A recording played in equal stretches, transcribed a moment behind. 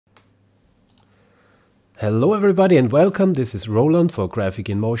Hello everybody and welcome. This is Roland for Graphic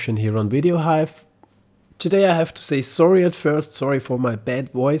in Motion here on VideoHive. Today I have to say sorry at first, sorry for my bad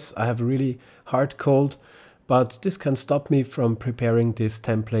voice. I have a really hard cold, but this can stop me from preparing this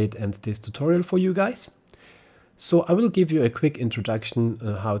template and this tutorial for you guys. So I will give you a quick introduction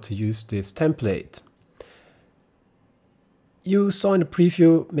how to use this template. You saw in the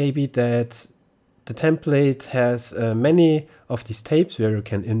preview maybe that the template has many of these tapes where you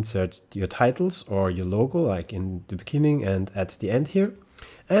can insert your titles or your logo, like in the beginning and at the end here.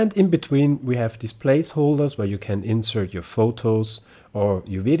 And in between we have these placeholders where you can insert your photos or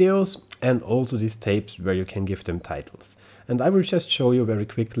your videos, and also these tapes where you can give them titles. And I will just show you very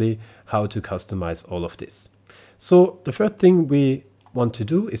quickly how to customize all of this. So the first thing we want to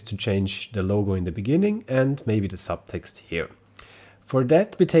do is to change the logo in the beginning and maybe the subtext here. For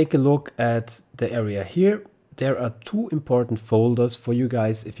that, we take a look at the area here. There are two important folders for you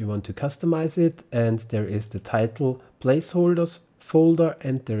guys if you want to customize it, and there is the title placeholders folder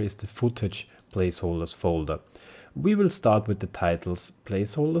and there is the footage placeholders folder. We will start with the titles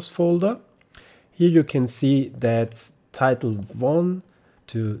placeholders folder. Here you can see that title 1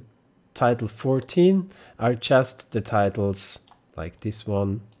 to title 14 are just the titles like this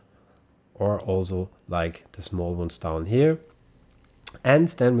one, or also like the small ones down here. And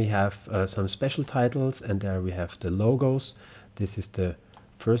then we have some special titles, and there we have the logos. This is the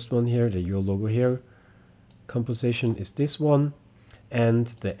first one here, the Your Logo Here composition is this one, and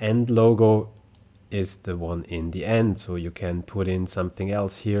the end logo is the one in the end. So you can put in something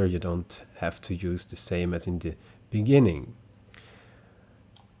else here. You don't have to use the same as in the beginning.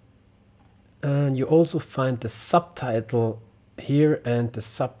 And you also find the subtitle here and the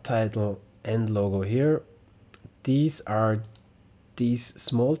subtitle end logo here. These are these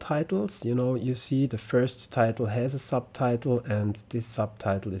small titles. You know, you see the first title has a subtitle, and this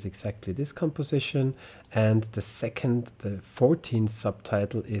subtitle is exactly this composition, and the second, the 14th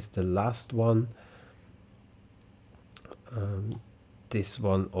subtitle is the last one. This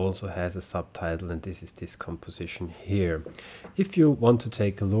one also has a subtitle, and this is this composition here. If you want to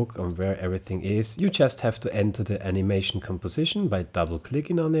take a look on where everything is, you just have to enter the animation composition by double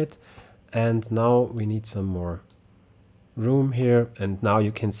clicking on it. And now we need some more room here, and now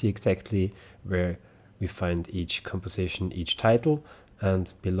you can see exactly where we find each composition, each title,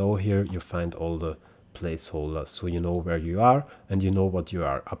 and below here you find all the placeholders, so you know where you are and you know what you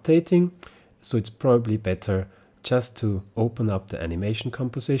are updating. So it's probably better just to open up the animation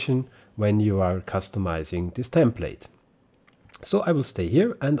composition when you are customizing this template. So I will stay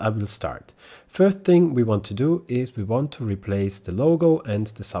here and I will start. First thing we want to do is we want to replace the logo and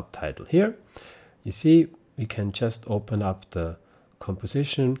the subtitle here. You see, we can just open up the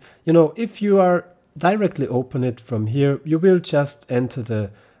composition. You know, if you are directly open it from here, you will just enter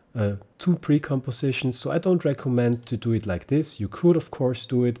the two pre-compositions. So I don't recommend to do it like this. You could of course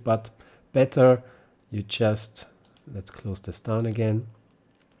do it, but better you just, let's close this down again.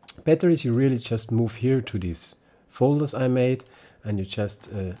 Better is you really just move here to these folders I made, and you just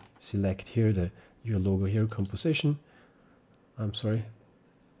select here the Your Logo Here composition. I'm sorry.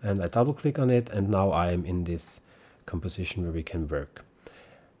 And I double click on it, and now I am in this composition where we can work.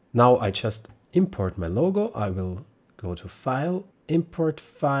 Now I just import my logo. I will go to File, Import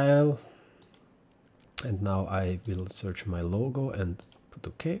File, and now I will search my logo and put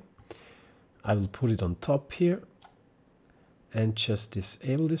OK. I will put it on top here and just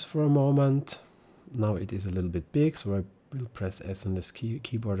disable this for a moment. Now it is a little bit big, so I will press S on this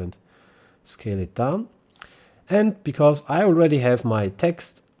keyboard and scale it down. And because I already have my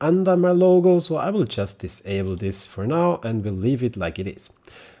text under my logo, so I will just disable this for now and will leave it like it is.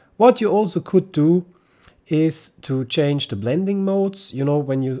 What you also could do is to change the blending modes. You know,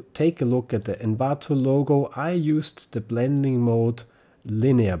 when you take a look at the Envato logo, I used the blending mode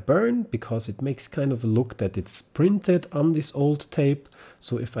Linear Burn because it makes kind of a look that it's printed on this old tape.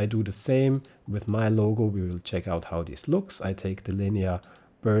 So if I do the same with my logo, we will check out how this looks. I take the Linear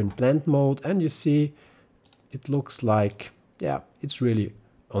Burn blend mode, and you see it looks like, yeah, it's really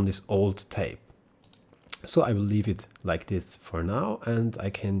on this old tape. So I will leave it like this for now, and I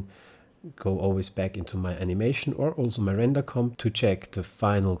can go always back into my animation or also my render comp to check the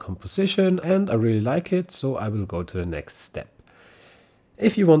final composition, and I really like it, so I will go to the next step.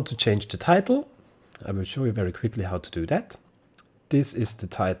 If you want to change the title, I will show you very quickly how to do that. This is the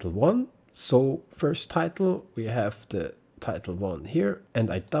title 1. So first title, we have the title 1 here,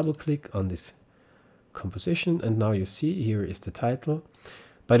 and I double click on this composition, and now you see here is the title.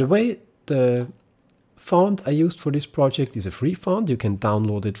 By the way, the font I used for this project is a free font. You can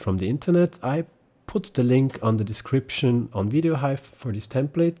download it from the internet. I put the link on the description on VideoHive for this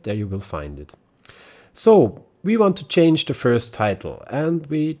template. There you will find it. So we want to change the first title, and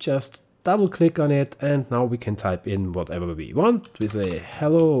we just double click on it, and now we can type in whatever we want. We say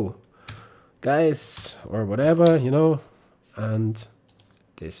hello guys or whatever, you know, and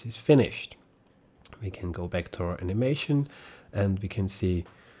this is finished. We can go back to our animation and we can see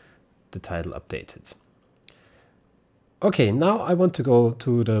the title updated. Okay, now I want to go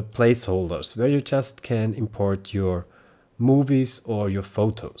to the placeholders where you just can import your movies or your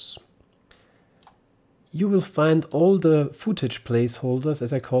photos. You will find all the footage placeholders,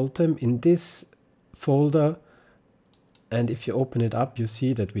 as I called them, in this folder. And if you open it up, you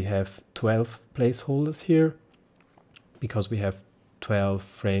see that we have 12 placeholders here because we have 12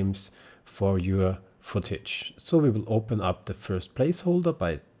 frames for your footage. So we will open up the first placeholder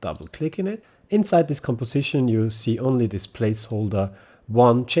by double clicking it. Inside this composition, you see only this placeholder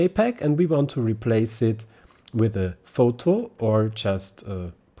 1 JPEG, and we want to replace it with a photo or just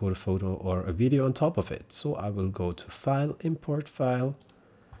put a photo or a video on top of it. So I will go to File, Import File,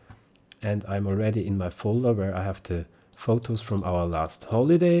 and I'm already in my folder where I have the photos from our last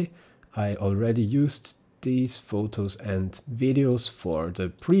holiday. I already used these photos and videos for the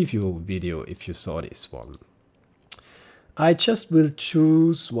preview video if you saw this one. I just will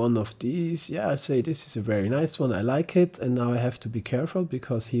choose one of these. Yeah, I say this is a very nice one, I like it, and now I have to be careful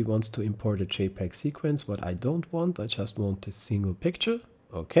because he wants to import a JPEG sequence. What I don't want, I just want a single picture.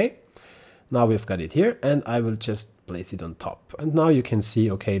 Okay, now we've got it here, and I will just place it on top. And now you can see,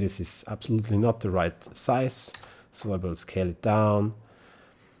 okay, this is absolutely not the right size, so I will scale it down.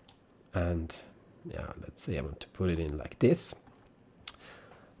 And yeah, let's say I want to put it in like this.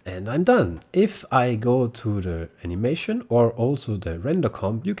 And I'm done. If I go to the animation or also the render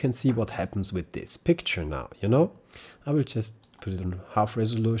comp, you can see what happens with this picture now, you know? I will just put it on half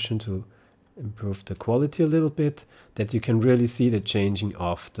resolution to improve the quality a little bit, that you can really see the changing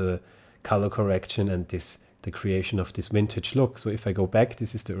of the color correction and the creation of this vintage look. So if I go back,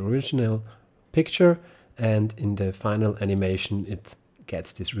 this is the original picture, and in the final animation it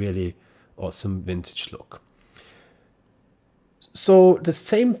gets this really awesome vintage look. So the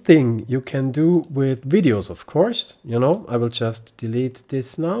same thing you can do with videos, of course. You know, I will just delete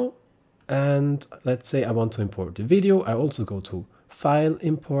this now, and let's say I want to import the video. I also go to File,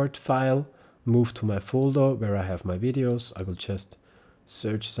 Import File, move to my folder where I have my videos. I will just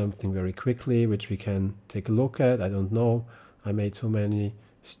search something very quickly which we can take a look at. I don't know, I made so many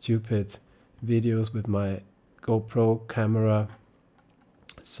stupid videos with my GoPro camera,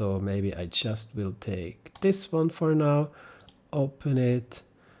 so maybe I just will take this one for now, open it,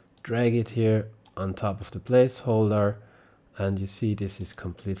 drag it here on top of the placeholder, and you see this is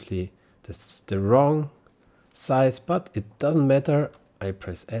completely the wrong size, but it doesn't matter. I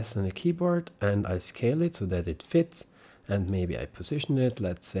press S on the keyboard and I scale it so that it fits, and maybe I position it.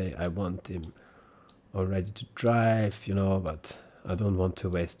 Let's say I want him already to drive, you know, but I don't want to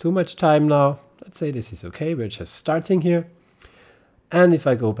waste too much time now. Let's say this is okay, we're just starting here. And if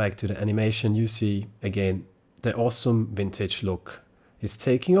I go back to the animation, you see again the awesome vintage look is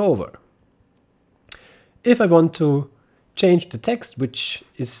taking over. If I want to change the text, which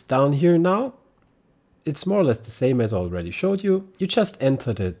is down here now, it's more or less the same as I already showed you. You just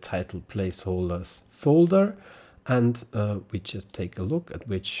enter the title placeholders folder, and we just take a look at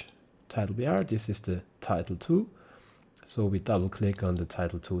which title we are. This is the title 2. So we double click on the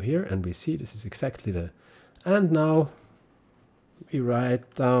title 2 here, and we see this is exactly the, and now we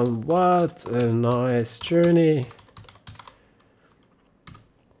write down what a nice journey,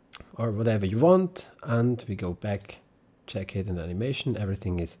 or whatever you want, and we go back, check it in animation,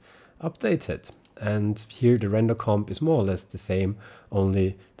 everything is updated. And here the render comp is more or less the same,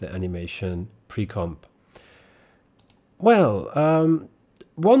 only the animation pre-comp. Well,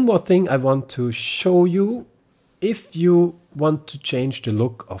 one more thing I want to show you. If you want to change the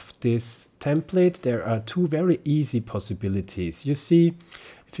look of this template, there are two very easy possibilities. You see,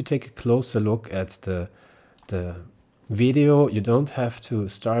 if you take a closer look at the video, you don't have to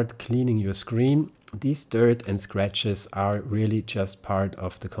start cleaning your screen. These dirt and scratches are really just part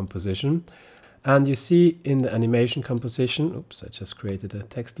of the composition. And you see in the animation composition, oops, I just created a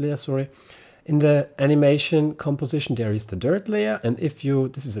text layer, sorry. In the animation composition, there is the dirt layer, and if you,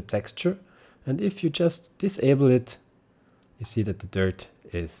 this is a texture, and if you just disable it, you see that the dirt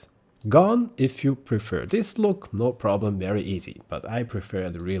is gone. If you prefer this look, no problem, very easy. But I prefer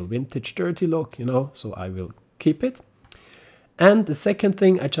the real vintage dirty look, you know, so I will keep it. And the second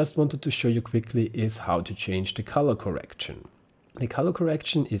thing I just wanted to show you quickly is how to change the color correction. The color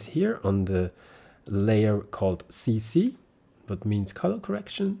correction is here on the layer called CC, what means color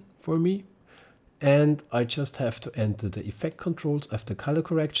correction for me. and I just have to enter the effect controls after color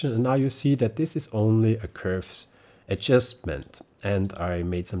correction, and now you see that this is only a curves adjustment. And I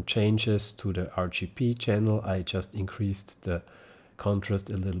made some changes to the RGB channel. I just increased the contrast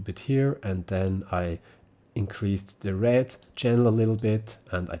a little bit here, and then I increased the red channel a little bit,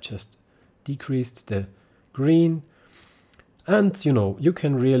 and I just decreased the green. And you know, you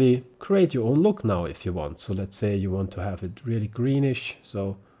can really create your own look now if you want. So let's say you want to have it really greenish,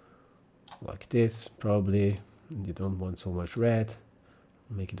 so like this probably, and you don't want so much red,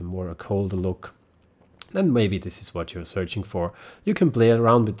 make it more a colder look. Then maybe this is what you're searching for. You can play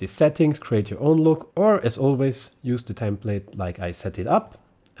around with these settings, create your own look, or as always, use the template like I set it up,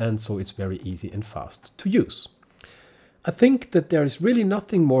 and so it's very easy and fast to use. I think that there is really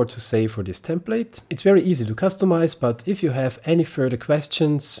nothing more to say for this template. It's very easy to customize, but if you have any further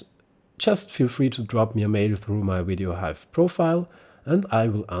questions, just feel free to drop me a mail through my VideoHive profile, and I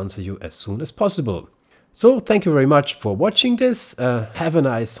will answer you as soon as possible. So thank you very much for watching this, have a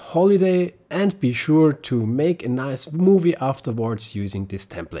nice holiday, and be sure to make a nice movie afterwards using this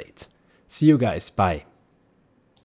template. See you guys, bye.